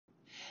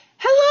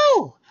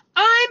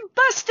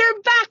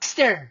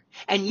Dexter,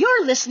 and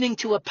you're listening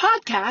to a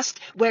podcast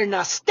where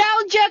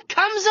nostalgia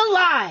comes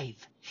alive.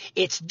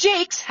 It's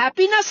Jake's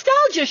Happy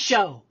Nostalgia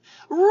Show.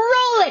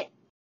 Roll it!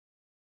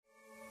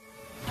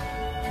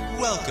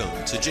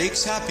 Welcome to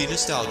Jake's Happy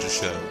Nostalgia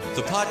Show,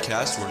 the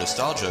podcast where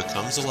nostalgia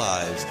comes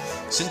alive.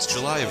 Since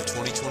July of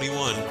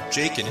 2021,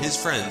 Jake and his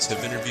friends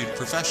have interviewed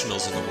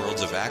professionals in the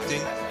worlds of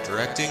acting,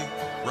 directing,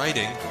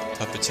 writing,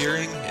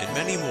 puppeteering, and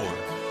many more.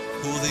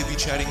 Who will they be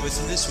chatting with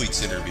in this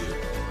week's interview?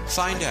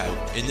 Find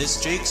out in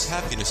this Jake's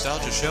Happy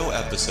Nostalgia Show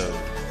episode.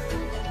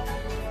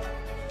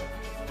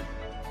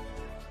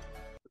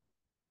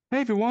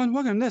 Hey everyone,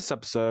 welcome to this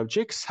episode of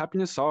Jake's Happy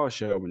Nostalgia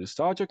Show, where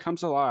nostalgia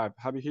comes alive.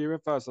 Happy here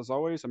with us as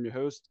always. I'm your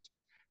host,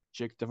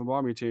 Jake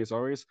Devon-Barmy, as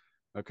always.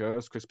 My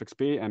co-host Chris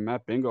Bixby and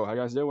Matt Bingo. How you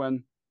guys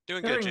doing?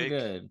 Doing good, Jake.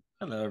 Good.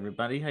 Hello,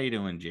 everybody. How you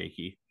doing,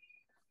 Jakey?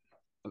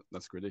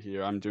 That's great to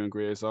hear. I'm doing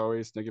great as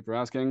always. Thank you for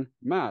asking.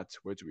 Matt,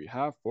 what do we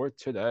have for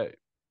today?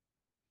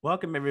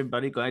 Welcome,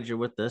 everybody. Glad you're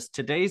with us.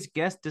 Today's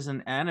guest is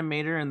an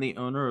animator and the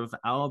owner of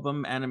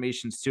Ahlbum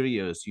Animation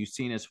Studios. You've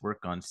seen his work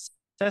on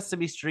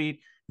Sesame Street,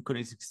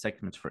 including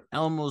segments for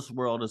Elmo's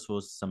World, as well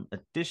as some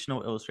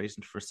additional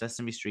illustrations for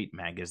Sesame Street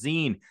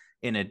magazine.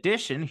 In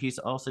addition, he's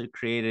also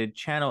created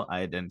channel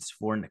idents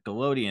for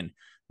Nickelodeon,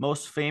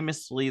 most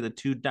famously the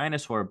two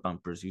dinosaur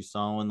bumpers you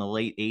saw in the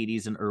late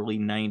 80s and early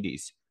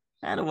 90s.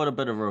 Had a little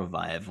bit of a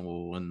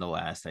revival in the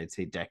last, I'd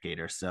say, decade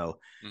or so.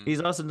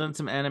 He's also done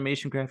some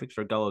animation graphics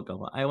for Gullah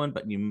Gullah Island,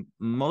 but you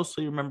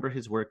mostly remember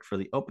his work for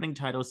the opening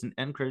titles and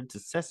end credits to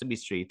Sesame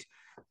Street.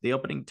 The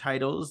opening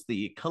titles,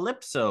 the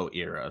Calypso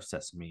era of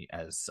Sesame,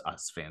 as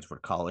us fans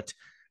would call it.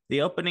 The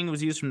opening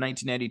was used from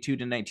 1992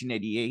 to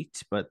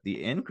 1988, but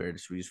the end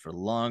credits were used for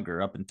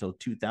longer, up until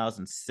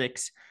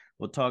 2006.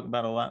 We'll talk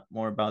about a lot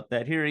more about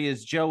that. Here he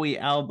is, Joey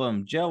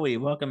Ahlbum. Joey,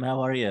 welcome.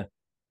 How are you?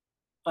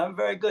 I'm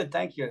very good.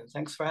 Thank you.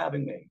 Thanks for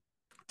having me.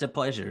 It's a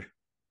pleasure.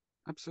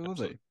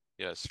 Absolutely.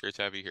 Yes, great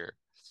to have you here.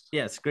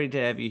 Yes, great to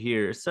have you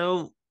here.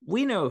 So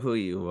we know who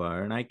you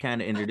are, and I kind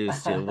of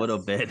introduced you a little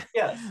bit.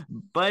 Yes.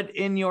 But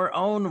in your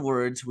own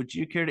words, would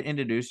you care to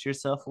introduce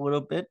yourself a little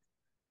bit?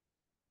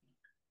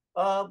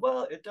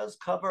 Well, it does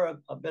cover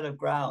a bit of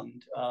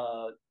ground.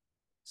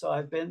 So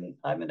I'm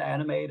an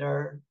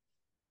animator,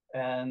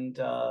 and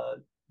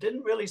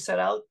didn't really set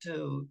out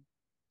to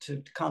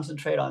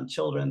concentrate on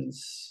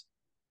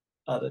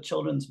the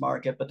children's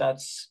market, but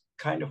that's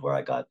kind of where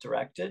I got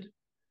directed.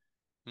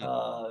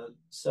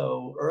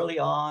 So early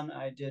on,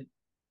 I did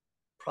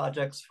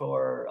projects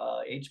for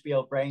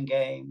HBO Brain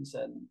Games,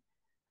 and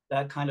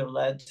that kind of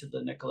led to the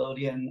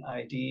Nickelodeon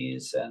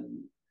IDs,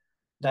 and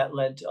that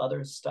led to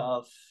other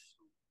stuff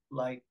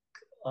like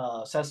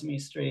Sesame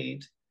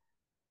Street,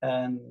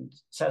 and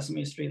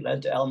Sesame Street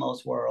led to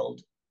Elmo's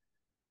World.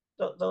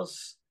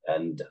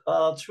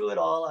 Through it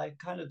all, I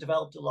kind of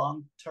developed a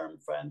long-term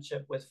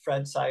friendship with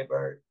Fred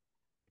Seibert,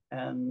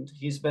 and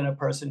he's been a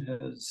person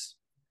who's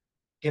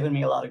given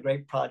me a lot of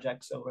great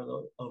projects over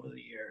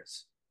the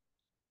years.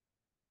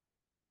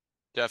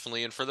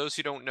 Definitely. And for those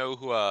who don't know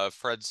who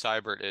Fred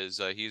Seibert is,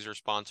 he's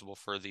responsible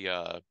for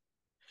the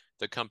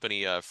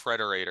company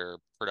Frederator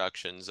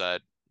Productions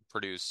that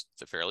produced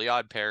The Fairly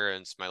Odd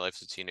Parents, My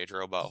Life's a Teenage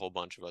Robot, a whole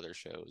bunch of other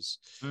shows.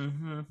 A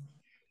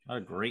lot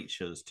of great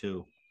shows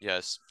too.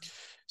 Yes.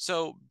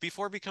 So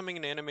before becoming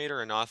an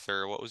animator and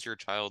author, what was your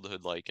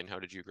childhood like, and how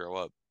did you grow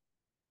up?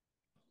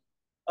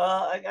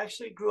 I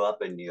actually grew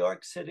up in New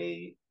York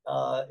City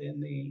in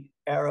the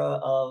era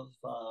of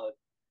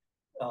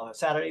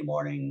Saturday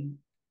morning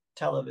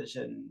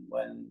television,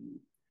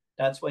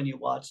 that's when you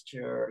watched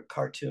your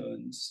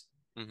cartoons.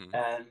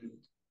 And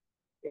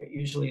it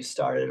usually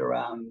started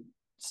around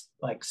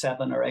like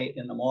 7 or 8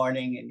 in the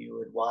morning, and you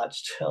would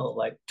watch till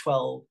like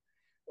 12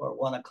 or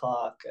 1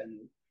 o'clock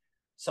and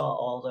saw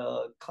all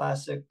the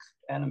classic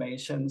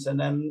animations. And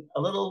then a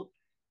little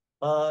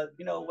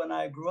when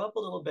I grew up a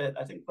little bit,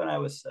 I think when I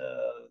was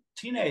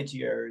teenage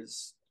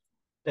years,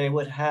 they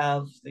would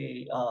have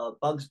the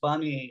Bugs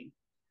Bunny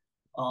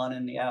on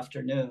in the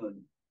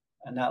afternoon.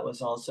 And that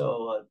was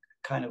also a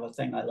kind of a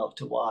thing I love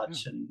to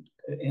watch and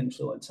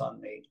influence on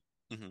me.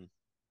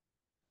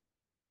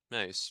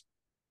 Nice.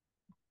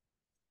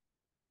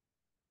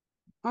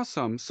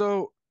 Awesome.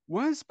 So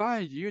what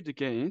inspired you to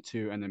get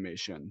into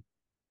animation?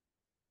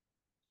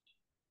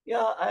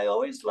 Yeah, I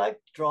always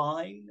liked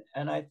drawing,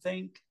 and I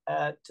think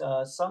at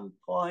some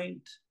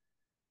point,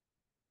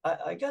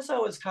 I guess I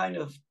was kind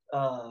of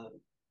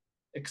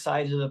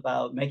excited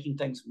about making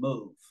things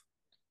move.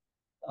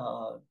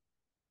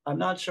 I'm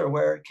not sure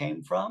where it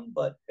came from,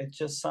 but it's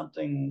just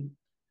something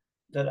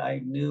that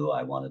I knew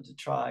I wanted to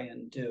try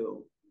and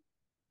do.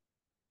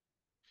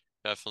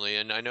 Definitely.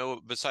 And I know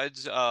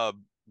besides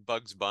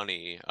Bugs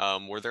Bunny,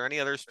 were there any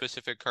other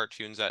specific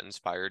cartoons that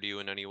inspired you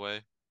in any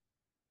way?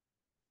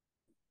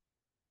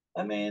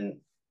 I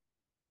mean,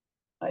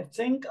 I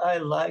think I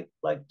like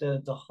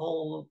the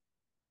whole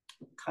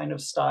kind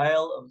of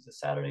style of the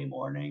Saturday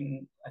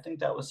morning. I think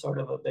that was sort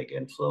of a big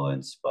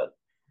influence, but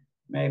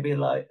maybe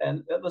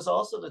and it was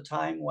also the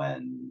time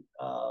when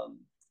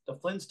the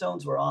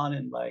Flintstones were on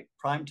in like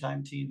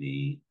primetime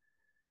TV.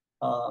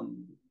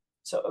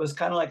 So it was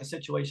kind of like a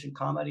situation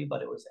comedy,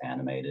 but it was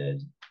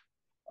animated.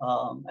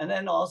 And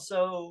then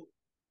also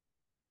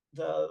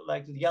the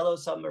Yellow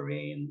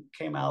Submarine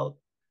came out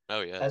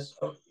Oh yes.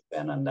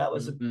 and that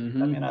was I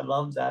mean, I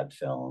loved that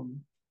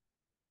film.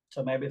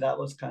 So maybe that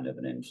was kind of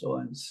an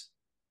influence.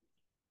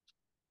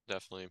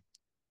 Definitely.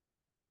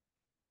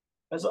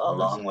 As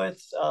along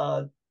with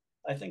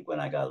I think when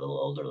I got a little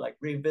older, like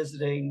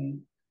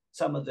revisiting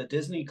some of the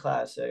Disney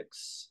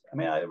classics. I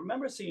mean, I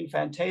remember seeing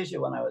Fantasia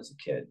when I was a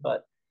kid,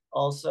 but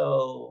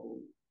also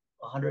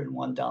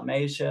 101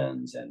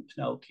 Dalmatians and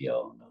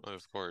Pinocchio.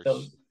 Of course.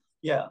 Those,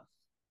 yeah.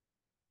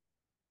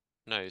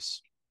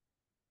 Nice.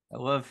 I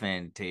love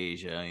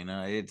Fantasia. You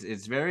know,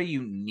 it's very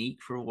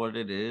unique for what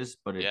it is,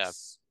 but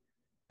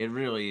it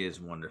really is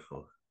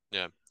wonderful.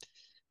 Yeah.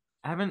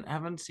 I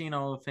haven't seen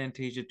all of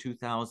Fantasia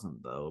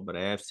 2000 though, but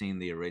I have seen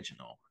the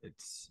original.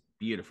 It's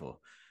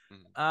beautiful.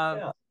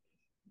 Yeah.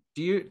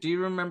 Do you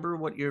remember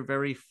what your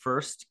very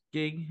first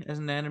gig as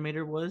an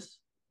animator was,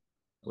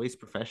 at least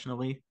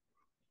professionally?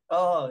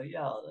 Oh,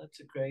 yeah, that's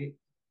a great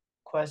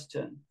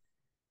question.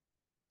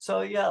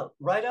 So yeah,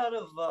 right out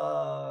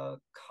of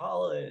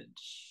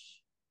college,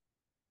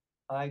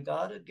 I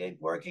got a gig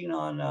working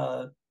on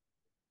a,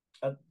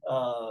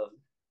 a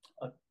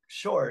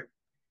short,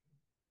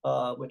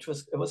 which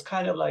was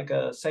kind of like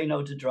a Say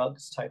No to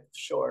Drugs type of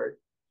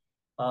short,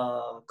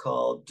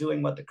 called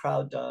Doing What the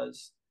Crowd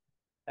Does.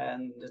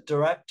 And the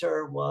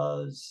director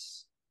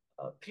was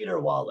Peter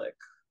Wallach,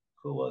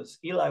 who was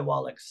Eli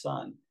Wallach's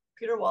son.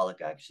 Peter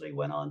Wallach actually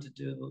went on to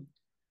do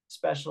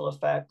special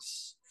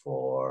effects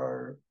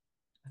for,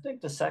 I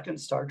think, the second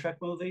Star Trek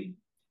movie.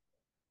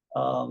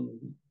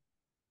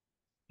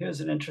 He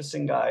was an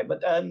interesting guy.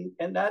 But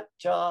in that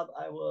job,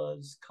 I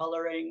was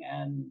coloring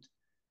and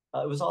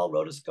it was all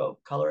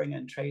rotoscope, coloring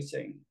and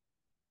tracing.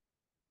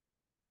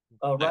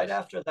 Right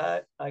after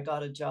that, I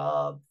got a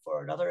job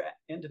for another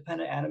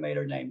independent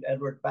animator named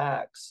Edward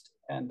Baxt,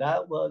 and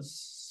that was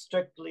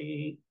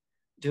strictly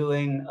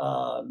doing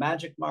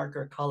magic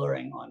marker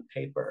coloring on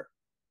paper.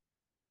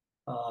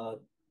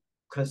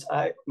 Because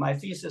my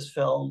thesis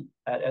film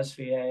at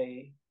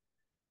SVA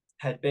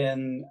had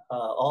been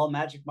all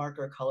magic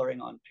marker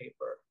coloring on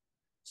paper,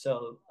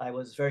 so I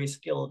was very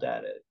skilled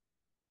at it.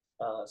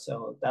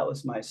 So that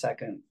was my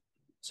second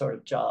sort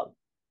of job.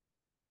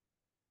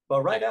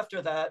 But right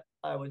after that,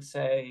 I would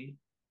say,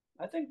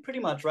 I think pretty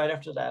much right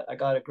after that, I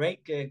got a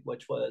great gig,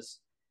 which was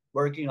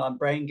working on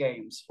brain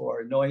games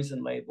for Noyes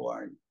and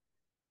Laybourne.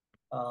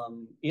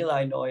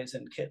 Eli Noyes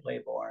and Kit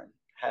Laybourne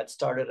had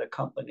started a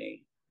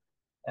company.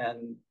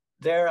 And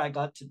there I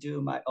got to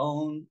do my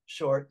own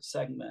short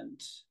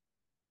segment,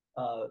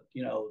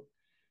 you know,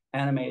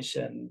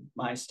 animation,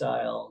 my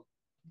style.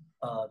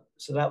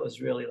 So that was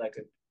really like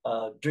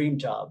a dream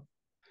job.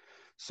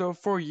 So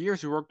for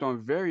years, you worked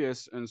on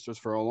various inserts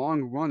for a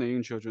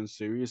long-running children's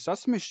series,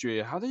 Sesame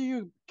Street. How did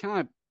you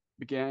kind of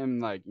begin,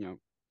 like,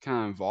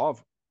 kind of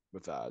involved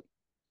with that?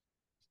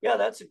 Yeah,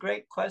 that's a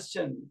great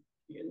question.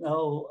 You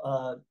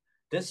know,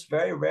 this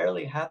very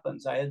rarely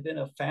happens. I had been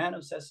a fan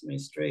of Sesame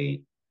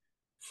Street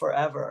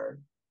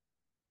forever.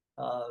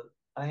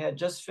 I had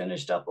just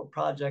finished up a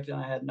project and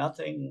I had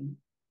nothing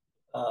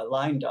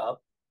lined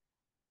up.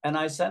 And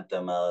I sent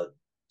them a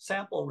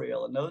sample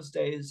reel. In those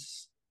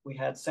days, we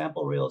had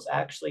sample reels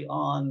actually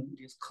on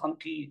these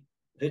clunky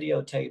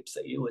videotapes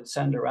that you would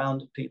send around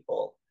to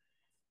people.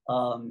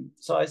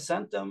 So I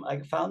sent them, I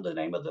found the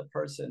name of the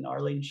person,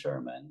 Arlene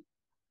Sherman.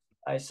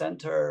 I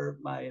sent her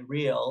my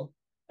reel,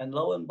 and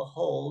lo and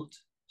behold,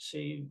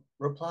 she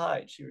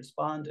replied, she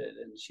responded,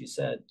 and she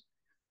said,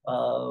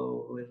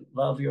 we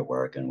love your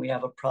work and we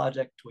have a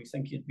project we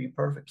think you'd be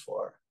perfect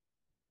for.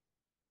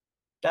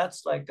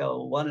 That's like a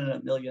 1 in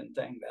a million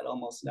thing that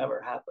almost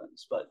never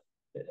happens, but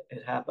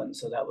it happened.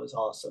 So that was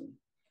awesome.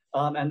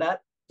 And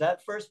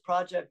that first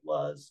project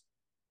was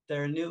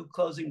their new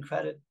closing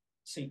credit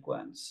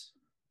sequence.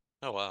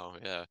 Oh, wow.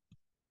 Yeah.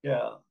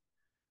 Yeah.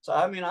 So,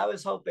 I mean, I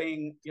was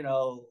hoping, you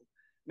know,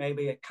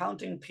 maybe a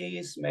counting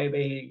piece,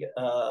 maybe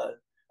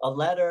a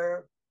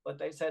letter, but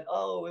they said,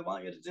 oh, we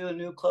want you to do a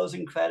new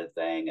closing credit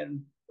thing.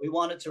 And we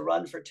want it to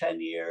run for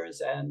 10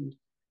 years. And,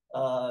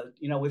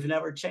 you know, we've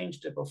never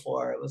changed it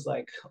before. It was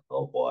like,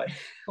 oh boy,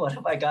 what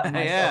have I gotten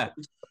myself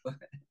into?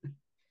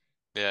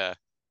 Yeah.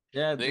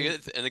 Yeah. And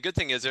the good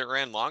thing is it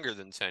ran longer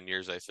than 10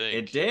 years, I think.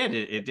 It did.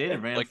 It did.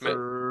 It ran like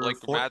for like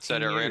Matt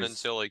said, it years. ran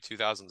until like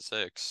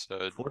 2006.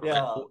 So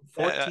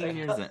 14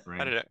 years that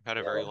ran. Had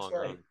a very long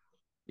run.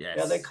 Yes.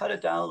 Yeah, they cut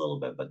it down a little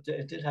bit, but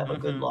it did have a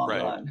good long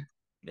run.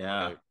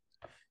 Yeah. Right.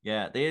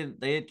 Yeah,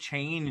 they had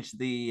changed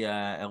the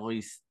at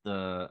least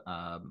the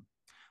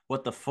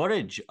what the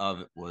footage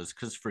of it was,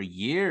 because for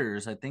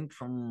years, I think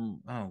from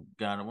oh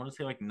god, I want to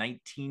say like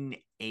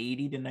 1980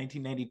 to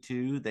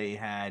 1992, they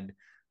had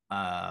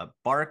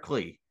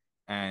Barkley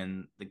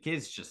and the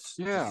kids just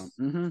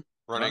running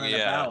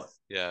about.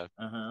 Yeah.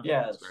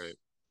 Yeah, that's great.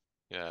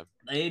 Yeah,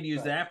 they had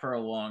used that for a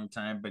long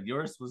time, but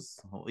yours was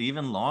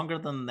even longer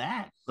than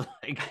that.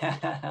 Like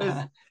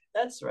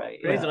That's right.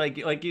 Crazy,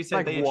 Yeah. like you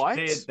said, Like what?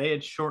 they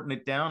had shortened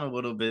it down a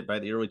little bit by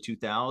the early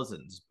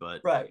 2000s,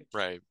 but Right.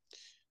 Right.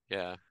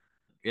 Yeah.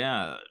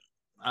 yeah.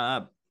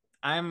 Uh,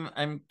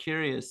 I'm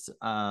curious.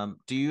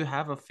 Do you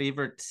have a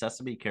favorite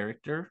Sesame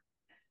character?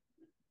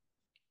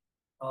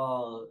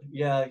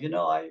 Yeah.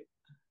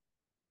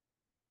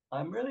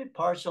 I'm really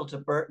partial to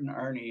Bert and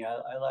Ernie.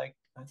 I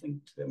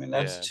mean,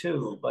 that's Yeah.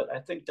 two, but I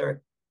think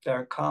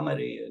their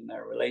comedy and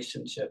their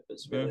relationship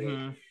is really,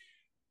 Mm-hmm.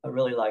 I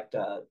really like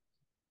that.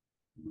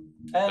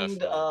 And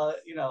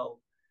Definitely.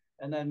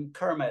 and then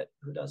Kermit,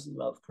 who doesn't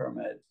love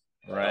Kermit?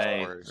 Of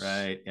Right, course.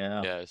 right,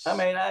 yeah. I Yes.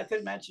 mean, I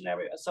could mention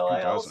every. So Who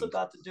I also doesn't?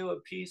 got to do a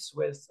piece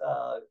with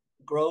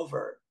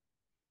Grover,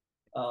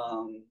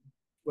 um,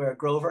 where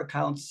Grover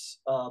counts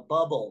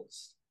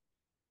bubbles,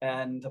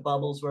 and the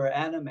bubbles were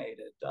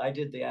animated. I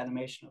did the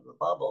animation of the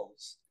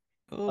bubbles,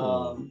 Oh.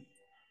 um,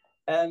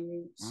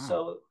 and Wow.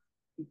 so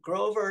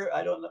Grover,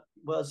 I don't know,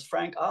 was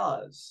Frank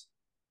Oz,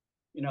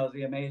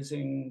 the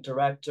amazing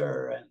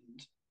director and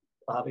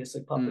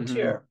obviously Mm-hmm.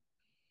 puppeteer.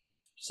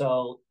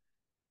 So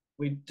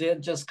we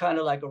did just kind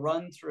of like a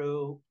run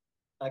through.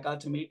 I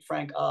got to meet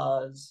Frank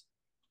Oz.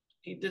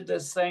 He did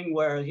this thing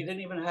where he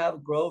didn't even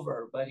have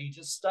Grover, but he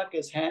just stuck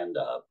his hand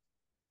up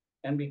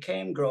and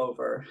became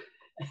Grover.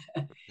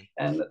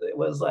 And it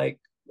was like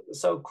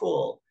so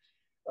cool.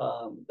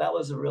 That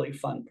was a really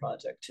fun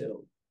project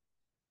too.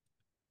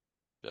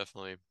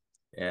 Definitely.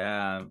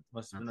 Yeah,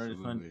 must have been really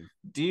fun.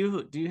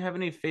 Absolutely. Do you have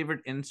any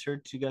favorite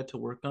inserts you got to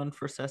work on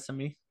for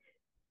Sesame?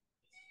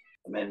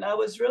 I mean,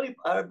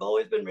 I've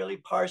always been really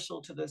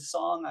partial to this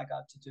song I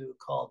got to do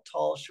called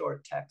Tall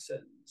Short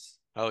Texans,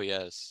 Oh,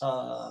 yes.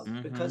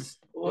 Mm-hmm. because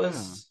it Yeah.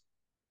 was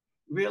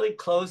really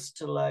close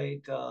to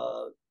like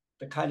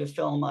the kind of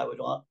film I would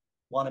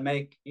want to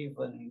make,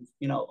 even,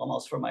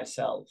 almost for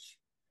myself.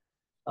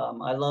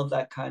 I love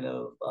that kind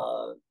of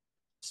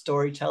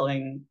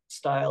storytelling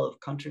style of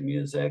country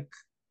music.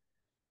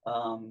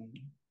 Um,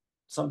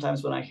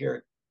 Sometimes when I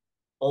hear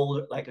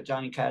old, like a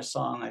Johnny Cash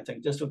song, I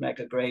think this would make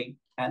a great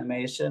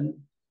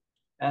animation.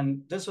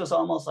 And this was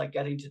almost like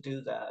getting to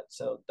do that.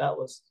 So that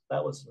was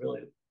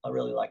really, I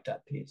really liked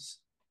that piece.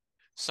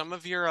 Some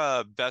of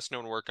your best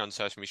known work on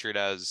Sesame Street,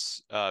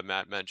 as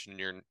Matt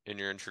mentioned in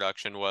your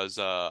introduction, was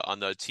on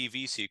the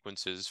TV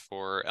sequences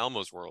for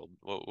Elmo's World.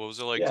 What was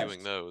it like doing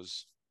Yes.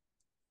 those?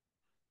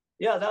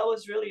 Yeah, that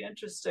was really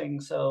interesting.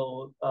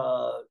 So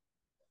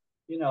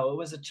it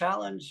was a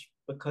challenge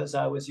because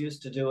I was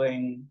used to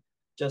doing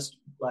just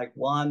like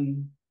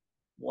one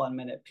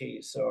minute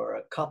piece or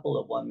a couple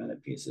of 1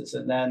 minute pieces.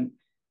 And then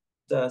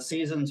the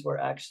seasons were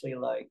actually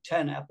like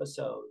 10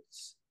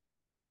 episodes.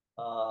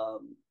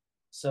 Um,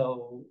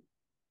 so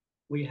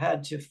we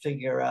had to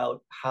figure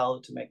out how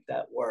to make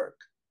that work,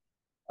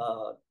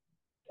 uh,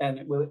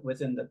 and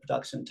within the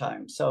production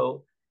time.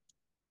 So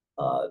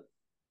uh,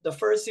 the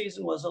first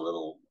season was a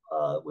little,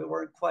 we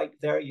weren't quite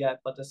there yet,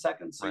 but the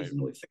second Right.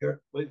 season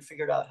we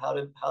figured out how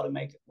to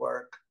make it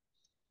work.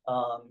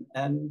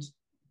 And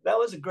that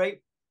was a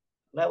great,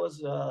 that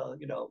was,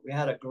 we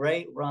had a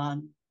great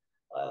run.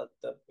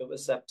 It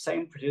was that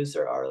same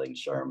producer, Arlene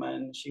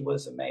Sherman. She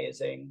was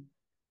amazing.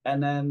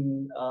 And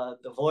then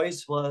the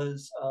voice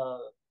was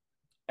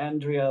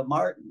Andrea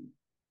Martin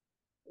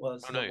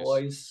was Oh, the nice.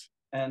 voice.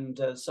 And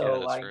Yeah, so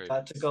that's I great.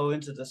 got to go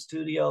into the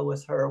studio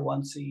with her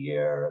once a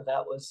year.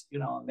 That was,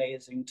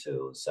 amazing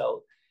too.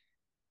 So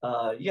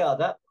yeah,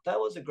 that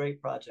was a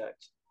great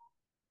project.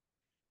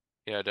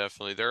 Yeah,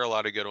 definitely. There are a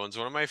lot of good ones.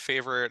 One of my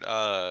favorite,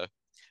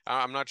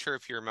 I'm not sure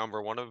if you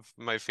remember, one of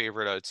my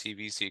favorite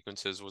TV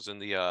sequences was in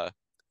the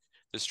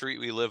Street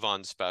We Live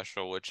On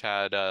special, which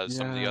had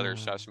some of the other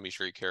Yeah. Sesame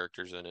Street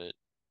characters in it.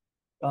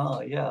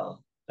 Oh yeah,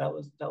 that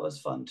was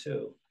fun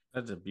too.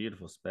 That's a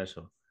beautiful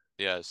special.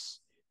 Yes,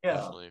 Yeah.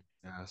 definitely.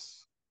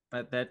 Yes.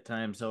 At that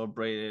time,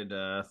 celebrated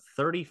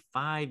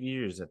 35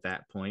 years at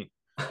that point,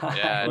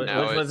 Yeah, and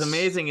now which was it's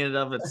amazing in and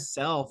of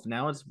itself.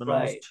 Now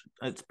Right.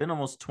 it's been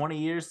almost 20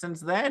 years since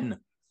then,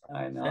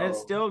 I and it's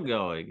know. still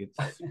going.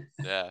 It's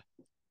yeah,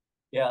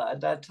 Yeah, at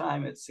that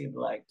time it seemed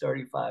like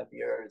 35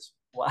 years.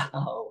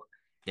 Wow.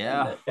 And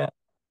yeah, yeah,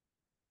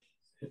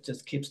 it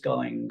just keeps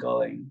going and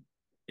going.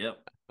 yep.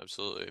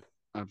 absolutely.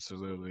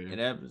 Absolutely. It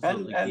And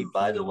absolutely and keeps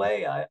by the moving.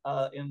 way,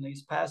 I in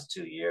these past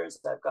 2 years,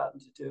 I've gotten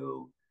to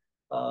do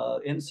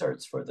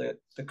inserts for the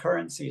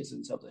current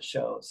seasons of the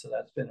show. So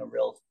that's been a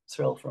real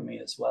thrill for me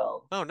as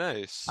well. Oh,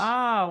 nice.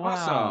 Ah, wow,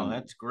 Awesome.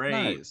 that's great.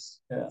 Nice.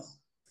 Yeah,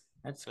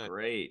 That's Nice.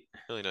 great.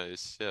 Really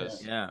nice. yeah.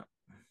 Yes. Yeah.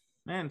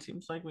 Man,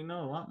 seems like we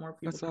know a lot more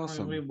people That's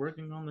currently awesome.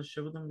 working on the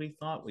show than we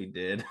thought we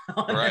did.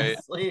 Right.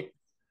 Honestly,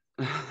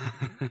 as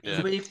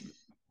Yeah. we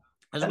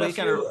as And a we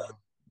kind of few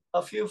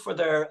a few for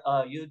their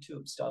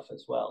YouTube stuff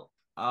as well.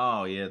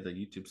 oh yeah, the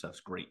YouTube stuff's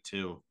great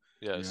too.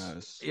 Yes.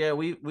 Yes. Yeah,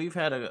 we've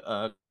had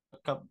a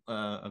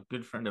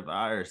good friend of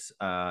ours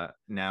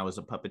now is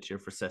a puppeteer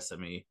for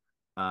Sesame.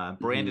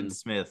 Brandon Mhm.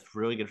 Smith,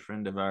 really good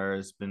friend of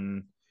ours,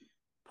 been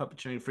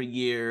puppeteering for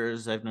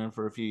years. I've known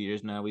for a few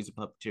years now. He's a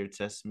puppeteer at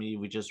Sesame.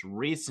 We just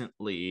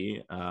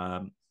recently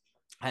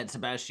had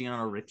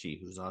Sebastiano Ricci,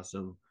 who's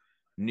also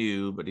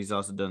new, but he's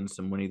also done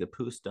some Winnie the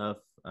Pooh stuff.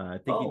 I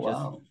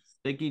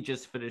think he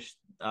just finished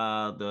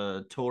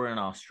the tour in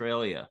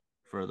Australia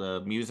for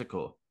the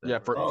musical. Yeah,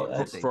 for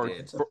directing.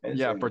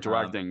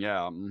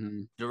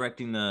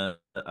 Directing the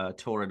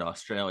tour in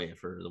Australia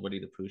for the Winnie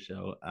the Pooh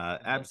show.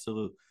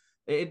 Absolute.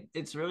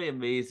 It's really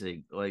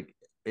amazing. Like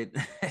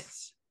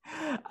it's.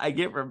 I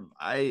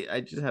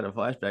just had a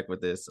flashback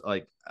with this.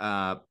 Like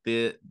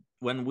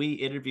when we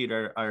interviewed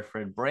our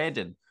friend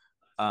Brandon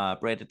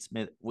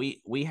Smith,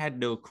 we had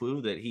no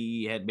clue that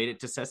he had made it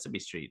to Sesame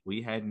Street.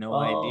 We had no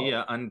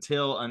idea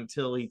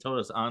until he told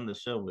us on the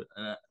show. We're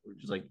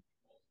just like,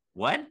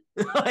 what?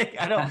 Like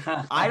I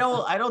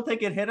don't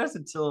think it hit us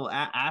until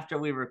after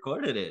we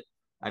recorded it.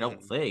 I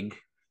don't think.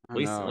 At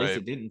least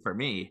it didn't for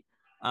me.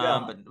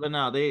 But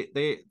no,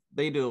 they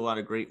do a lot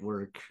of great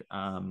work.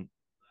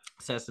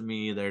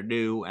 Sesame, they're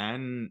new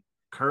and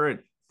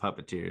current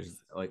puppeteers.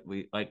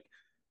 Like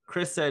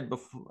Chris said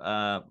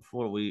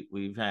before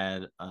we've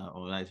had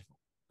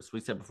we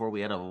said before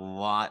we had a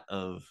lot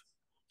of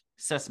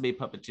Sesame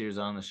puppeteers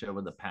on the show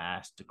in the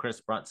past.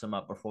 Chris brought some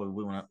up before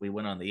we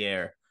went on the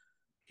air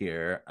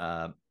here.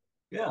 And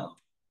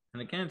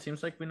again, it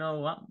seems like we know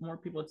a lot more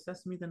people at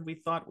Sesame than we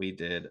thought we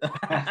did.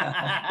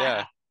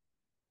 Yeah,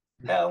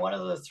 one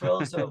of the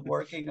thrills of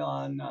working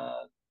on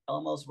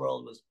Elmo's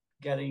World was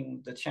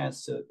getting the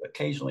chance to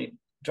occasionally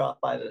drop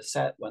by the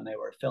set when they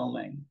were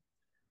filming,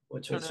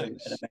 which was an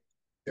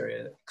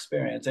amazing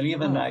experience.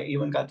 And I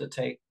even got to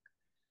take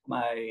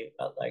my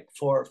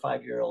 4 or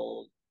 5 year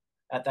old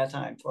at that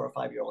time 4 or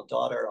 5 year old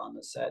daughter on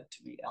the set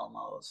to meet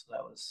Elmo. So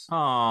that was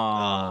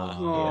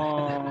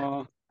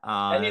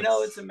and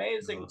it's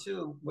amazing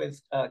too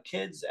with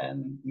kids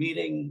and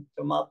meeting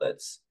the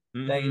Muppets.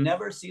 Mm-hmm. They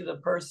never see the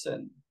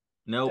person.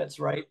 That's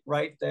right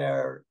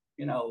there.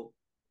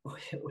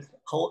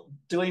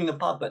 Doing the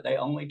puppet, they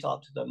only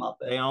talk to the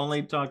Muppet.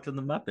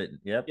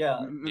 Yep.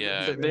 Yeah.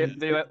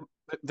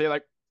 They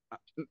like.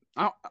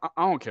 I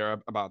don't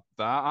care about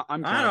that.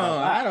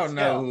 I don't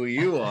know who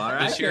you are.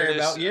 I care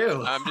about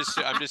you. I'm just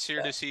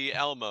here to see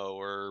Elmo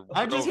or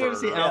I'm just here to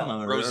see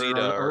Elmo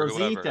Rosita or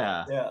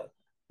whoever.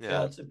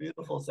 Yeah, it's a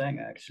beautiful thing,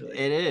 actually.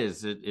 It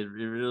is. It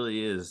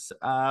really is.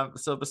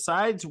 So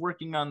besides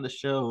working on the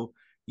show,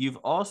 you've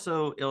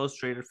also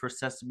illustrated for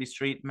Sesame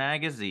Street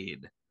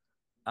magazine.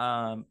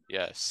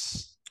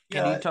 Yes.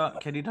 Can you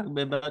talk a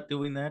bit about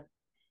doing that?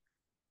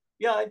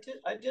 Yeah, I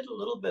did a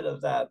little bit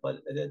of that,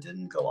 but it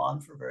didn't go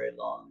on for very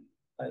long.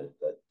 I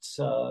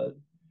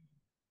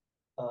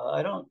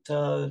don't.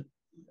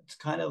 It's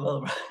kind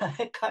of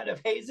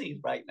hazy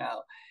right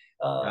now.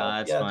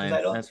 That's fine.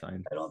 That's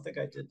fine. I don't think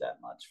I did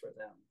that much for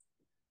them.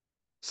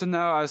 So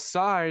now,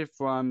 aside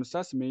from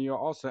Sesame, you're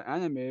also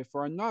animated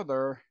for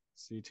another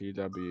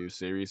CTW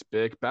series,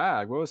 Big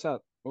Bag. What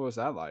was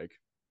that like?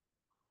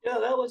 Yeah,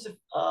 that was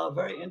a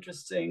very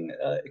interesting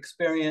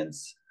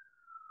experience.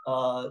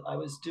 I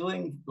was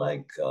doing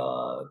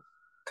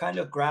kind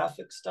of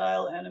graphic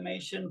style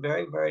animation,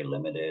 very, very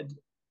limited,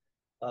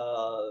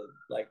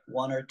 like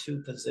 1 or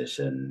 2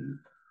 position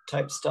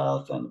type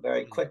stuff and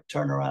very quick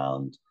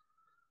turnaround.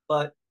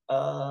 But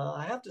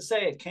I have to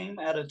say it came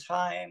at a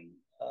time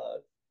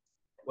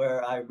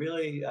where I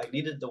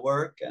needed the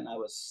work, and I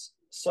was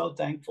so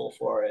thankful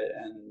for it.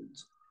 And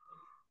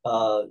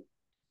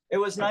it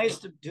was nice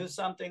to do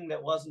something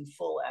that wasn't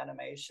full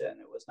animation.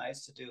 It was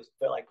nice to do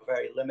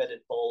very limited,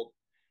 bold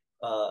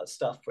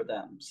stuff for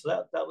them.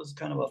 So that was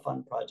kind of a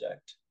fun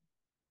project.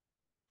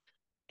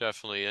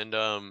 Definitely. And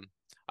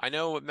I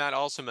know Matt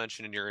also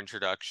mentioned in your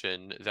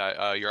introduction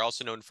that you're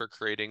also known for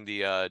creating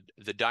the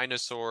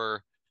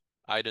dinosaur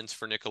items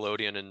for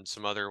Nickelodeon and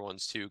some other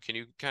ones too. Can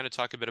you kind of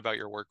talk a bit about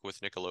your work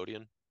with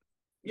Nickelodeon?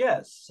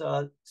 Yes.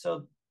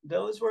 So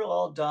those were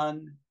all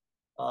done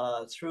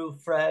through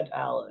Fred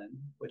Allen,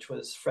 which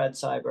was Fred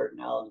Seibert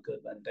and Alan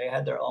Goodman. They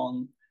had their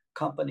own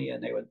company,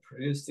 and they would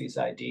produce these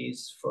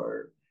IDs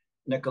for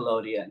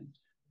Nickelodeon.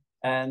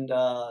 And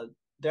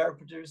their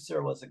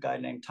producer was a guy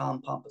named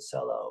Tom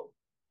Pomposello.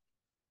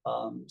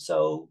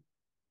 So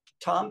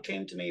Tom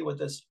came to me with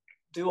this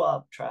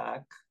doo-wop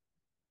track,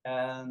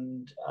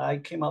 and I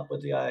came up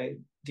with the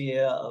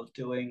idea of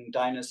doing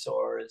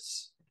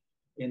dinosaurs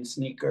in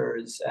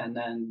sneakers. And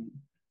then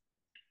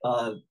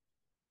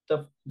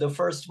the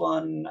first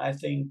one, I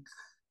think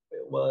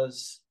it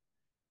was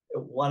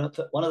one of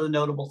the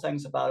notable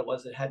things about it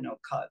was it had no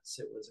cuts.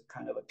 It was a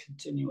kind of a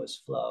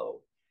continuous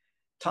flow.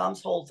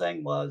 Tom's whole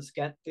thing was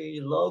get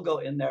the logo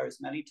in there as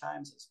many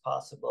times as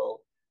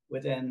possible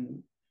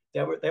within,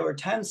 they were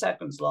 10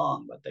 seconds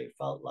long, but they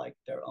felt like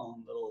their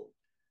own little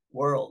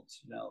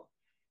worlds,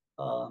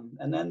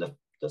 and then the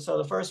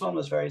first one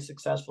was very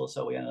successful,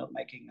 so we ended up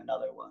making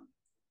another one.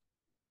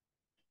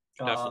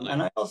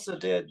 And I also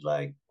did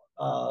 1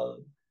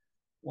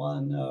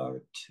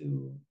 or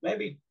 2,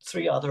 maybe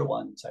 3 other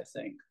ones, I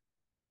think.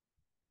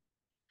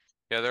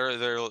 Yeah, there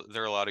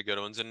are a lot of good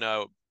ones. And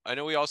I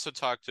know we also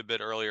talked a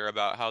bit earlier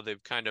about how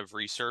they've kind of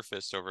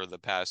resurfaced over the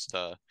past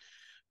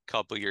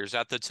couple years.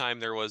 At the time,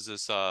 there was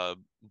this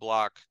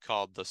block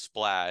called The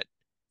Splat,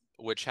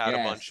 which had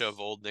a bunch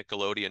of old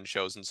Nickelodeon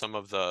shows, and some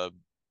of the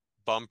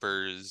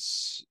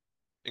bumpers,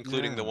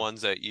 including the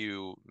ones that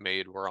you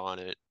made, were on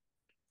it.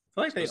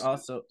 I feel like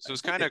So it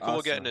was kind of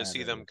cool getting to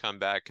see them come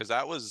back, because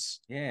that was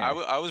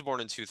I was born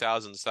in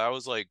 2000, so that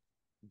was like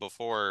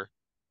before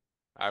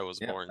I was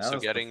born. So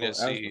getting to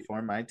see, that was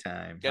before my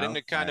time. getting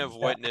to kind of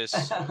witness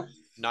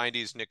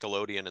 90s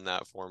Nickelodeon in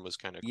that form was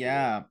kind of cool.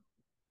 Yeah,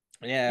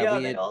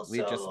 we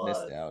just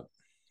missed out.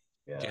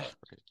 Yeah,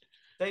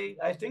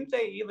 I think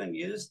they even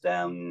used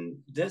them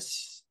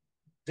this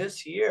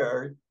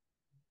year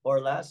or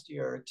last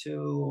year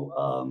to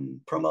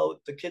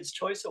promote the Kids'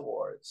 Choice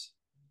Awards.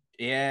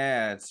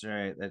 Yeah, that's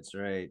right.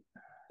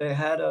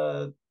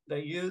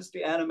 They used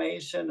the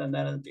animation, and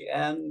then at the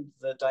end,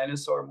 the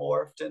dinosaur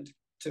morphed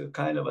into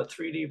kind of a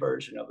 3D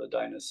version of the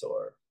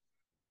dinosaur.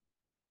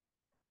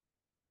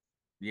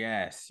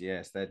 Yes,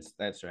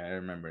 that's right. I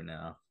remember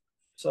now.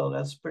 So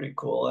that's pretty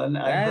cool. And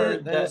I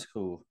heard that is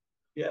cool.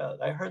 Yeah,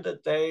 I heard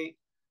that I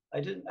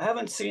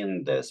haven't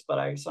seen this,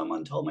 but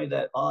someone told me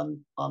that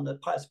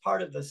as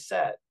part of the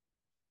set,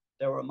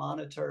 there were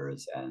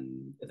monitors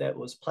and that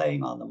was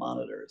playing on the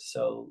monitors.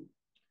 So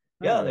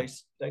yeah,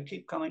 they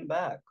keep coming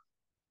back.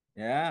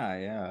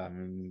 Yeah. I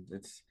mean,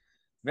 it's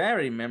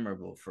very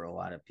memorable for a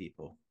lot of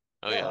people.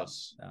 Oh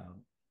yes,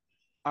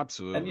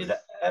 absolutely.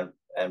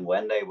 And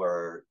when they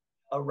were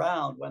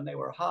around, when they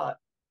were hot,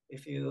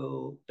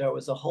 there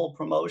was a whole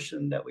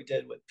promotion that we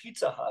did with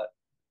Pizza Hut,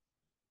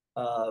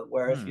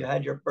 where if you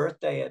had your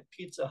birthday at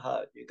Pizza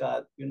Hut, you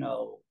got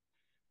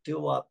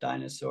doo-wop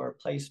dinosaur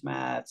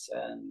placemats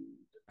and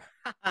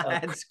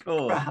that's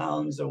cool,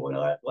 crowns or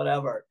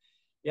whatever.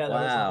 Yeah,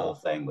 that was a whole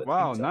thing with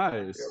Pizza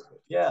nice. Hut.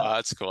 Yeah,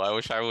 that's cool. I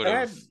wish I would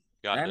have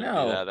gotten to do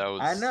that. That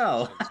was, I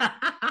know.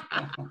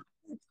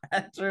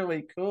 That's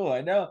really cool.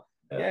 I know.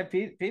 Yeah,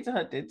 Pizza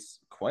Hut did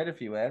quite a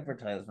few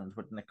advertisements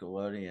with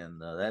Nickelodeon,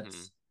 though.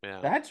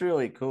 That's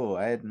really cool.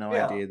 I had no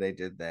idea they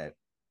did that.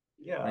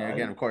 Yeah. I mean,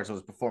 again, of course, it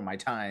was before my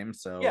time.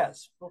 So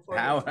yes, before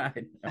how would I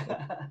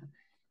know?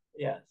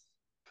 Yes.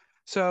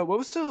 So, what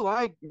was it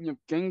like,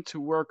 getting to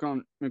work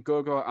on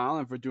Go-Go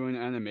Island for doing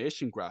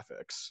animation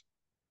graphics?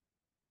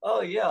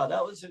 Oh yeah,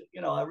 that was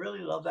I really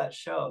love that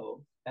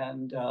show,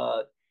 and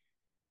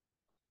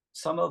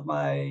some of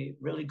my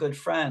really good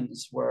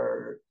friends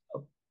were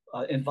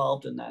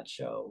involved in that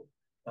show.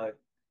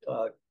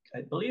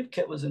 I believe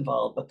Kit was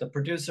involved, but the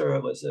producer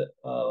was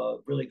a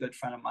really good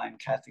friend of mine,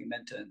 Kathy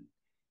Minton,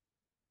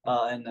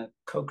 and the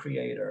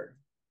co-creator.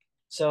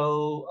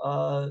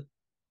 So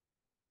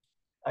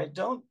I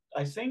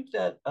think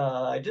that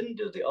I didn't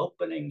do the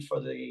opening for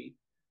the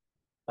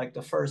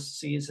first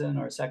season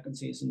or second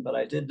season, but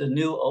I did the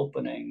new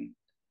opening.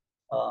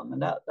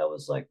 And that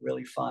was like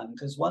really fun,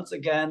 because once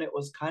again, it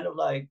was kind of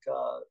like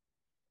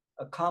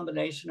a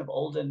combination of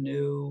old and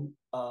new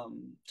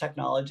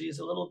technologies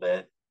a little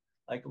bit.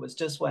 Like, it was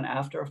just when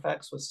After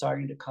Effects was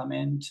starting to come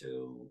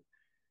into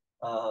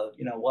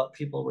what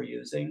people were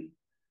using.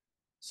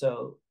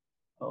 So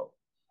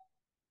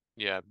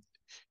yeah,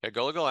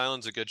 Gullible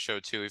Island's a good show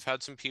too. We've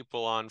had some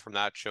people on from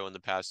that show in the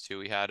past too.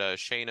 We had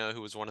Shayna,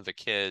 who was one of the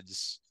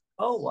kids.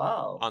 Oh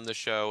wow! On the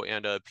show,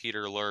 and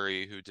Peter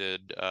Lurie, who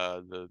did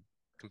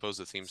compose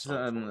the theme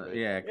song.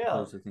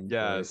 Compose the theme.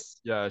 Yes,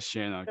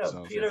 Shayna.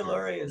 Yeah, Peter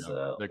Lurie is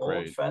an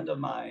old friend of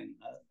mine,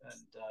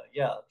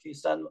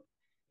 and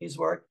he's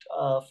worked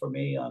for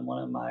me on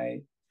one of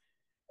my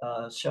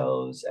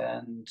shows,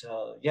 and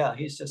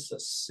he's just a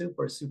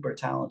super, super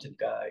talented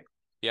guy.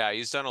 Yeah,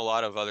 he's done a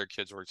lot of other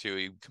kids' work too.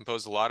 He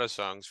composed a lot of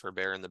songs for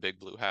Bear in the Big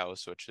Blue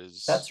House, which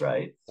is that's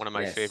right, one of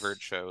my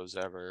favorite shows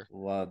ever.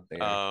 Love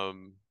Bear.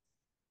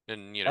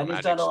 And and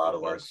he's done a lot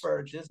of work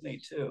for Disney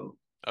too.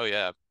 Oh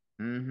yeah,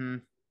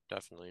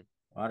 definitely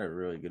a lot of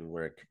really good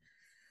work.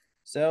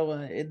 So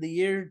in the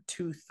year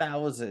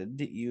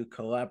 2000, you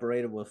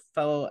collaborated with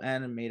fellow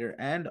animator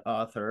and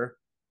author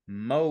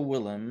Mo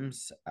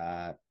Willems.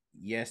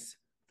 Yes,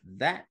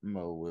 that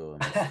Mo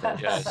Willems.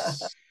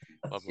 Yes.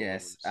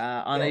 Yes,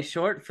 on a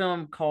short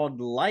film called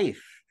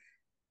Life.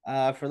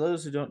 For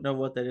those who don't know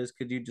what that is,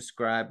 could you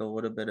describe a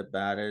little bit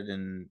about it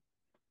and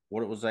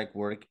what it was like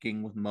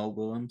working with Mo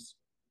Willems?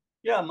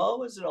 Yeah, Mo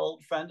was an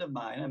old friend of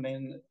mine. I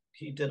mean,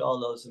 he did all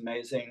those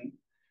amazing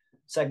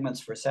segments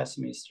for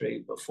Sesame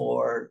Street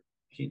before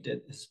he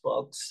did his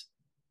books.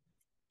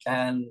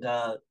 And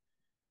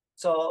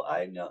so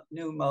I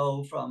knew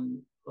Mo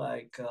from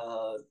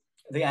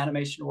the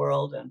animation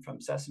world and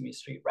from Sesame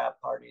Street rap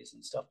parties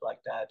and stuff like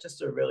that.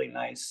 Just a really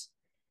nice,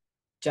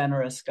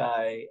 generous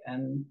guy.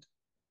 And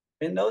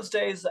in those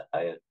days,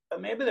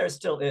 maybe there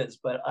still is,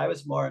 but I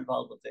was more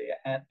involved with the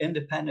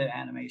independent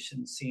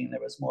animation scene.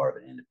 There was more of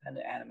an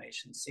independent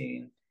animation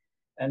scene.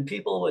 And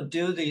people would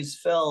do these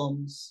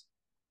films,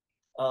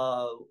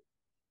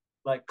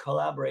 like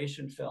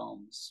collaboration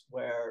films,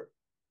 where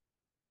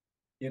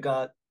you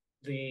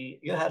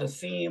had a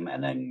theme,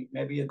 and then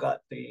maybe you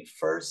got the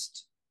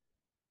first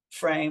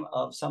frame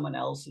of someone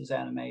else's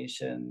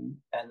animation,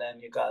 and then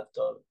you got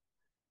the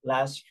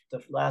last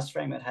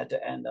frame it had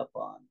to end up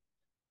on.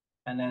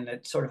 And then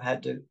it sort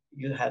of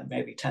you had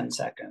maybe 10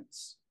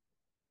 seconds.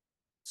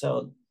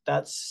 So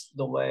that's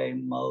the way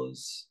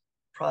Mo's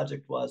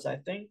project was. I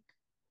think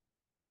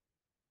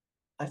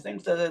I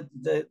think that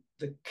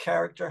the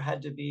character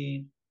had to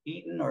be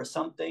eaten or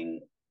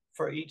something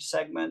for each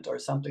segment or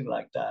something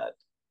like that.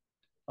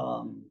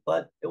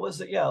 But it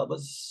was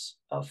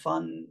a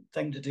fun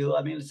thing to do.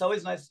 I mean, it's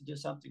always nice to do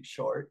something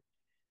short,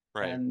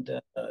 Right. and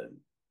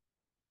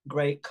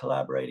great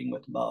collaborating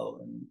with Mo,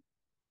 and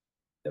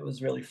it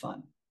was really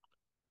fun.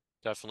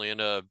 Definitely.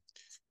 And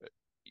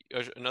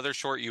another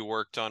short you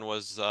worked on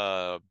was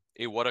a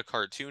What a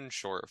Cartoon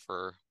short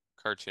for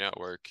Cartoon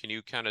Network. Can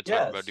you kind of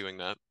talk about Yes, doing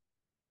that?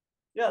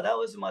 yeah, that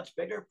was a much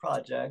bigger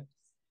project.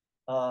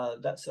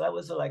 That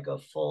was like a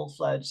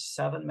full-fledged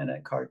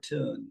 7-minute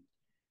cartoon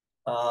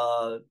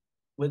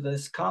with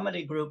this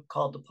comedy group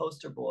called the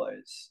Poster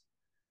Boys.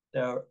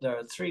 There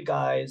are three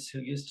guys who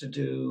used to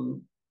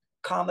do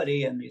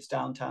comedy in these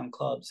downtown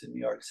clubs in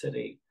New York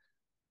City.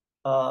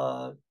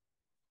 Uh,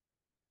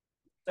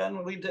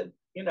 then we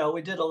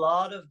did a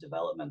lot of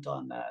development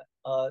on that,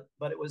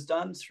 but it was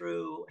done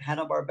through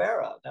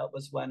Hanna-Barbera. That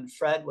was when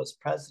Fred was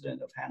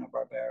president of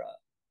Hanna-Barbera.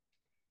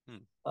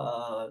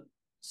 Hmm.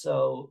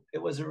 So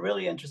it was a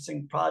really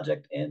interesting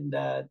project in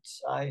that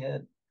I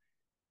had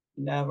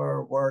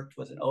never worked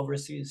with an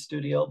overseas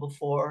studio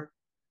before.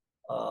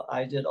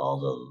 I did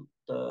all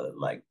the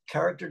like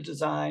character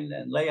design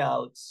and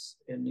layouts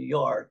in New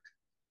York,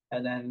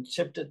 and then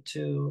shipped it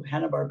to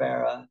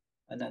Hanna-Barbera,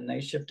 and then they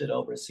shipped it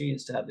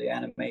overseas to have the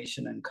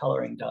animation and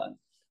coloring done.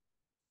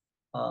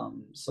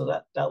 So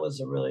that was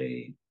a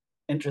really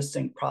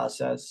interesting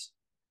process.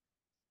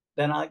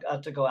 Then I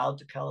got to go out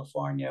to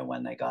California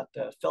when they got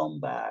the film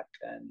back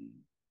and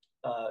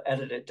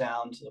edit it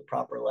down to the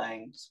proper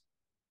lengths.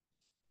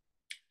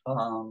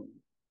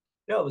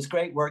 Yeah, it was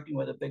great working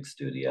with a big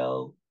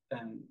studio,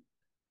 and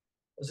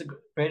it was a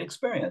great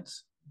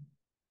experience.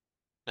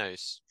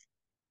 Nice.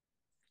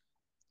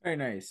 Very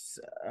nice.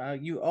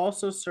 You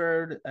also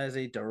served as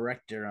a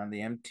director on the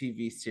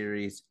MTV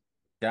series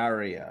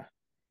Daria.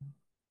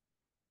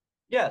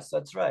 Yes,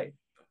 that's right.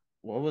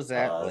 What was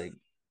that Uh, like?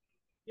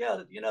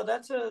 yeah,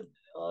 that's a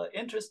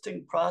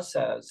interesting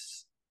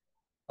process.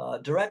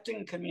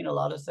 Directing can mean a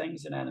lot of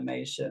things in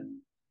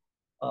animation,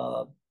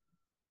 uh,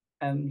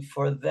 and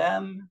for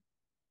them,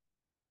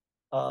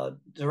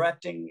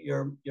 directing,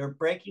 you're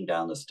breaking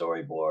down the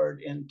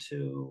storyboard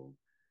into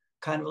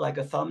kind of like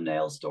a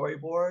thumbnail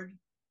storyboard,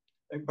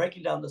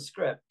 breaking down the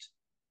script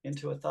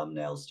into a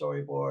thumbnail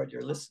storyboard.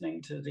 You're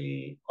listening to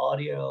the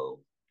audio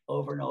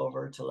over and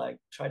over to like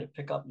try to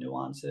pick up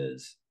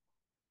nuances.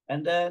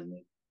 And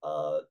then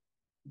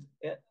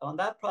on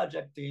that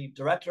project, the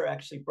director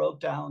actually broke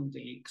down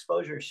the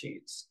exposure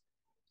sheets.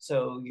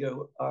 So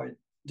you are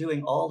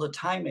doing all the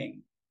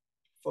timing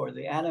for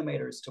the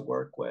animators to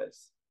work with.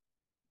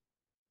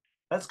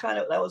 That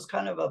was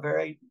kind of a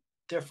very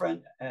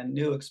different and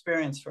new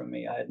experience for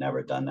me. I had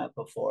never done that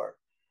before.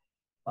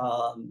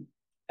 Um,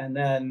 and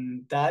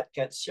then that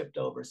gets shipped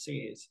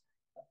overseas,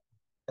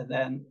 and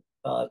then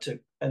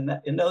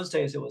in those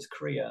days it was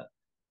Korea,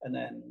 and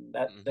then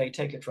that they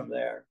take it from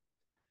there.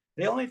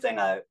 The only thing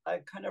I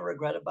kind of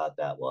regret about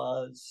that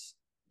was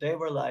they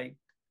were like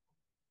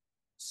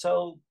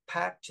so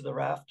packed to the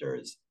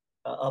rafters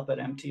up at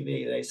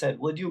MTV. They said,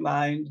 "Would you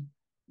mind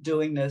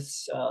doing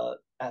this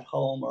at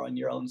home or in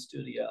your own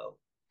studio?"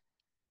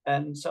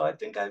 And so I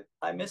think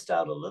I missed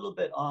out a little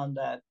bit on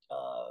that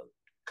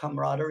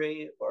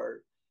camaraderie,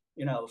 or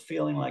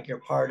feeling like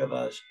you're part of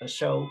a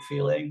show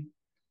feeling.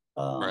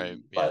 Right.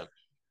 Yeah. But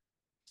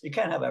you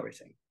can't have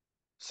everything.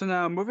 So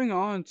now moving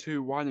on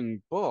to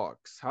writing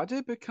books, how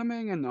did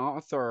becoming an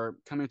author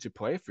come into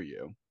play for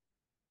you?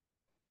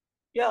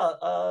 Yeah,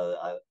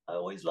 I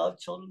always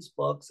loved children's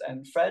books,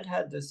 and Fred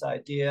had this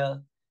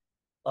idea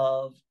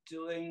of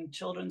doing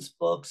children's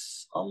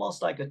books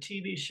almost like a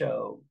TV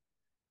show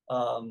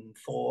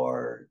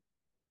for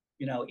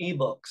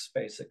ebooks,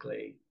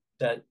 basically,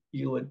 that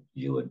you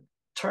would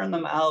turn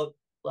them out.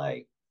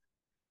 Like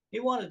he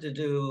wanted to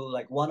do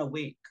like one a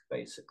week,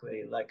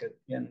 basically, like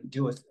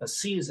do a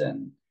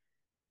season.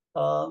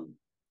 Um,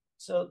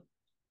 so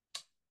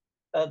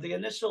the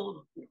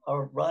initial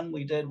run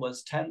we did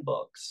was 10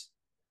 books.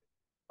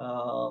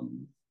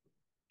 Um,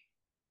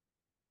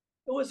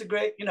 it was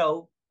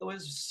it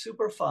was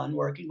super fun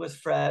working with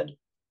Fred.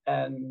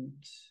 And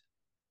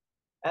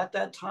at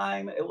that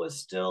time, they were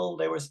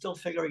still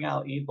figuring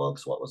out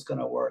ebooks, what was going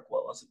to work,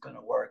 what wasn't going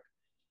to work.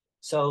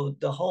 So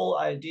the whole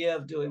idea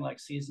of doing like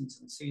seasons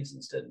and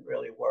seasons didn't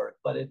really work,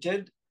 but it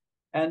did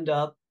end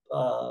up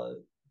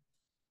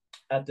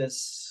at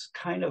this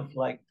kind of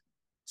like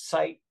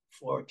site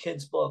for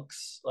kids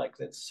books. Like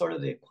it's sort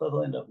of the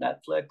equivalent of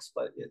Netflix,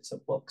 but it's a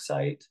book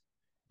site.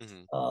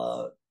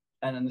 Hmm.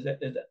 And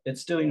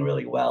it's doing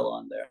really well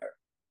on there.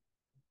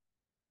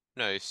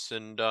 Nice.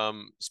 And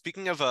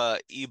speaking of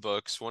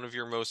ebooks, one of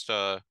your most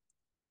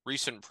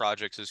recent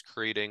projects is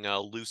creating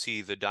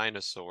Lucy the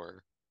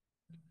Dinosaur.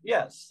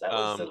 Yes, that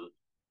was Um,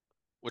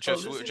 which so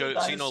Lucy the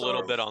I've seen a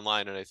little Dinosaur. bit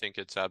online, and I think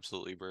it's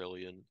absolutely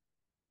brilliant.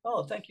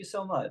 Oh, thank you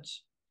so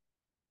much.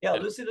 Yeah,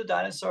 Yeah. Lucy the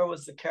Dinosaur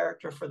was the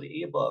character for the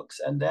ebooks.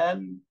 And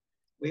then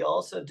we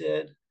also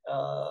did,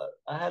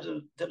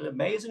 did an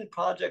amazing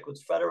project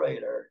with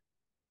Frederator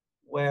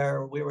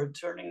where we were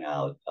turning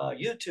out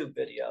YouTube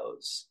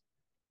videos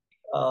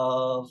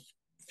of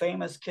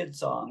famous kid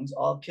songs,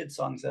 all kid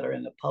songs that are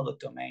in the public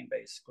domain,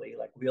 basically,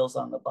 like Wheels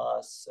on the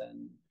Bus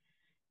and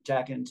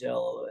Jack and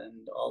Jill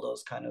and all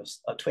those kind of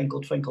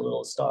Twinkle, Twinkle,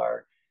 Little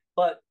Star,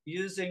 but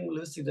using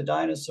Lucy the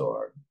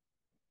Dinosaur.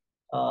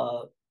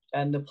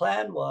 And the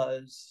plan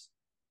was,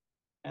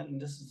 and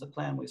this is the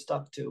plan we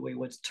stuck to, we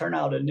would turn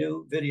out a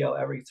new video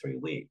every 3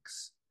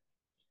 weeks,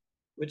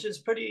 which is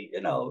pretty,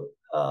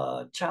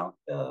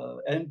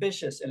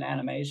 ambitious in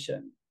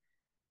animation.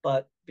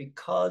 But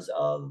because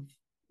of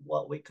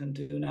what we can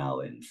do now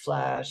in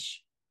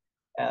Flash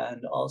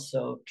and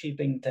also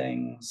keeping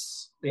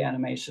things, the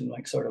animation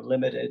like sort of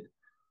limited,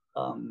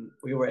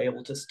 we were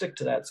able to stick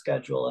to that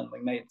schedule, and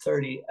we made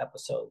 30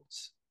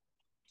 episodes.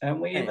 And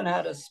we even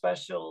had a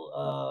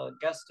special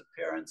guest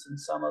appearance in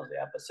some of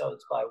the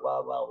episodes by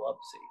Wow Wow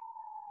Wubsy.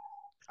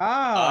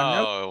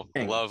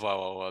 Love Wow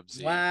Wow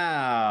Wubsy.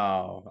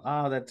 Wow.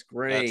 Oh, that's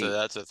great.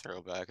 That's a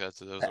throwback. That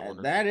was a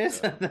wonderful that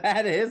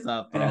is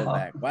a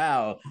throwback.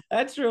 Wow.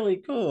 That's really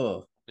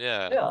cool.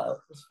 Yeah. Yeah, it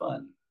was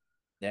fun.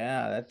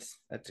 Yeah,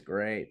 that's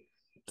great.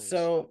 Nice.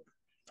 So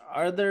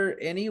are there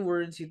any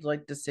words you'd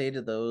like to say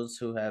to those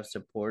who have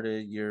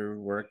supported your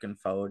work and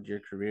followed your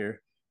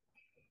career?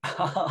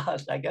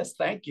 I guess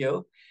thank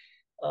you.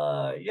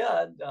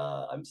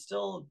 I'm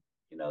still,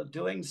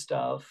 doing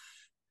stuff.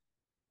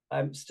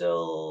 I'm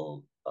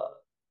still,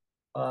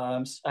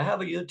 I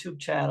have a YouTube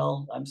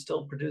channel. I'm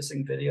still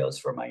producing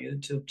videos for my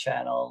YouTube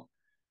channel.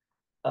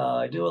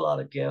 I do a lot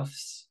of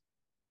GIFs.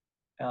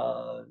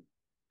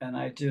 And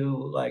I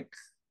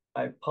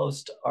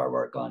post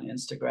artwork on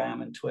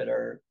Instagram and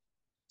Twitter.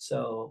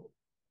 So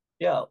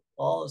yeah,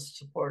 all the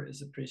support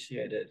is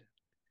appreciated.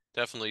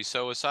 Definitely.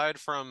 So aside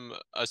from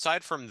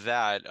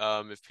that,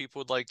 if people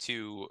would like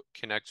to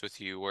connect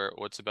with you,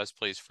 what's the best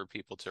place for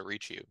people to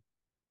reach you?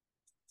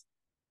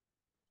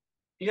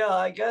 Yeah,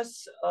 I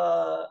guess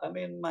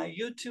my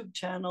YouTube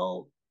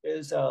channel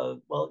is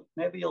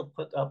maybe you'll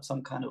put up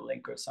some kind of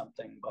link or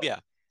something, but yeah.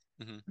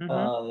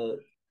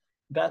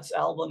 That's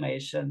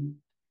Albumation.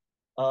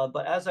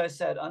 But as I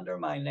said, under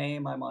my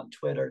name, I'm on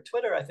Twitter.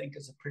 Twitter, I think,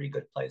 is a pretty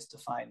good place to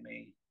find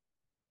me.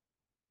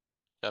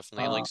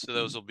 Definitely. Links to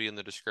those will be in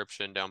the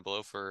description down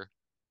below for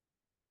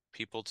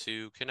people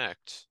to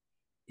connect.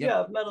 Yeah,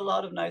 I've met a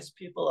lot of nice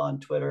people on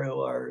Twitter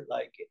who are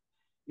like,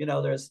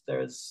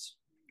 there's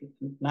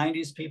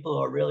 90s people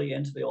who are really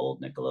into the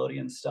old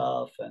Nickelodeon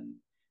stuff, and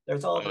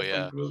there's all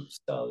different groups,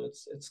 so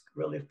it's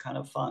really kind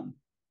of fun.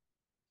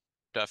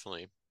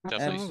 Definitely.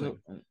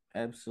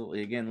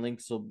 Absolutely. Again,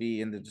 links will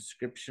be in the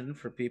description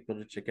for people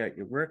to check out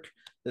your work.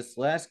 This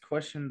last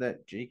question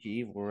that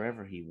Jakey,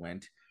 wherever he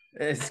went,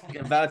 is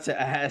about to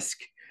ask.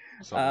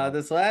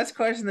 This last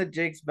question that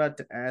Jake's about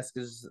to ask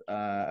is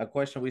a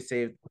question we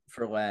saved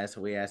for last.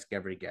 We ask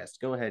every guest.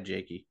 Go ahead,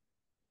 Jakey.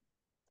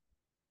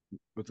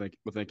 Well,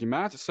 thank you,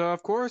 Matt. So,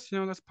 of course,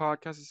 this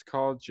podcast is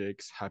called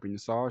Jake's Happy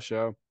Nostalgia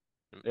Show.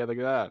 Yeah, look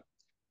at that.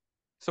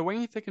 So,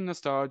 when you think of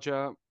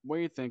nostalgia, what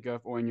do you think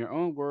of, or in your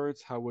own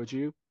words, how would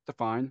you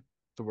define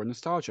the word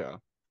nostalgia?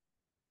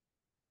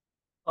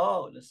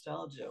 Oh,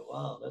 nostalgia.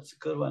 Wow, that's a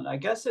good one. I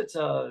guess it's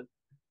that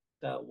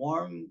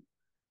warm,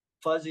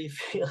 fuzzy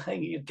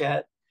feeling you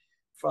get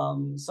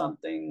from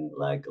something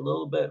like a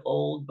little bit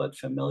old but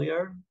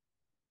familiar.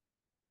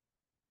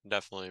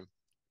 Definitely.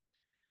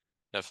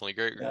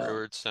 Great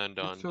words to end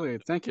on. Absolutely.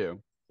 Thank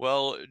you.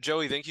 Well,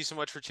 Joey, thank you so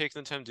much for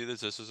taking the time to do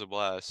this. This was a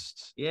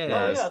blast.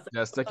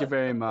 Yes, thank you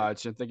very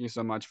much. And thank you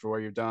so much for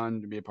what you've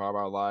done to be a part of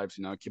our lives.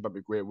 Keep up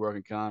your great work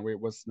and can't wait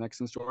what's next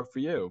in store for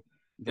you.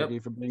 Thank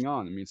you for being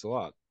on. It means a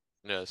lot.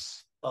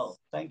 Yes. Oh,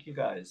 thank you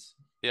guys.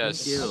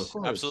 Yes, thank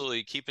you.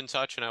 Absolutely. Keep in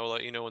touch and I will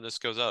let you know when this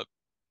goes up.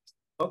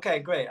 Okay,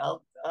 great.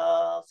 I'll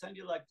send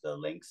you like the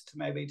links to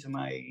maybe to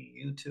my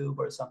YouTube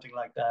or something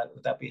like that.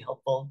 Would that be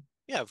helpful?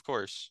 Yeah, of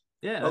course.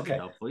 Yeah, that'd be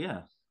helpful.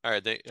 Yeah. All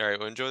right.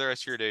 Well, enjoy the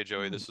rest of your day,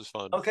 Joey. This was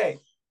fun. Okay.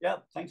 Yeah.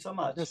 Thanks so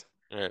much. Yes.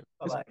 All right.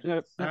 Bye-bye.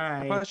 Yeah,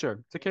 Bye.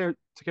 pleasure. Take care,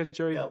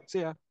 Joey. Yep.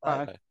 See ya.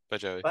 Bye. Bye. Bye,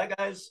 Joey. Bye,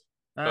 guys.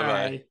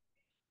 Bye-bye.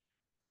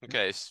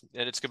 Okay,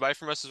 and it's goodbye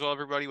from us as well,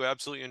 everybody. We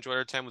absolutely enjoyed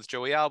our time with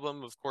Joey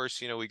Ahlbum. Of course,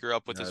 we grew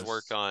up with his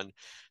work on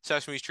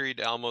Sesame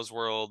Street, Elmo's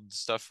World,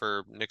 stuff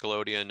for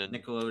Nickelodeon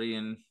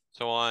and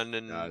so on.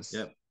 And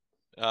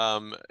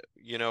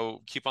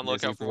keep on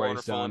lookout for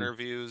wonderful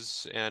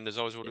interviews. And as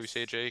always, what do we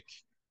say, Jake?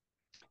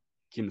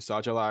 Keep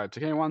nostalgia alive.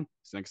 Take care, everyone.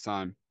 See you next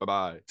time.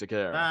 Bye-bye. Take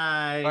care.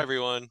 Bye. Bye,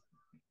 everyone.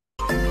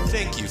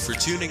 Thank you for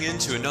tuning in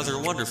to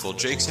another wonderful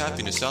Jake's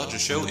Happy Nostalgia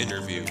Show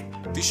interview.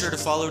 Be sure to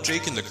follow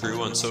Jake and the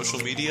crew on social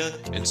media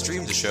and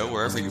stream the show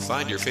wherever you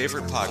find your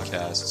favorite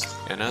podcasts.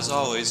 And as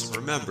always,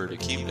 remember to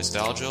keep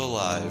nostalgia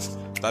alive.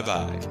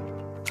 Bye-bye.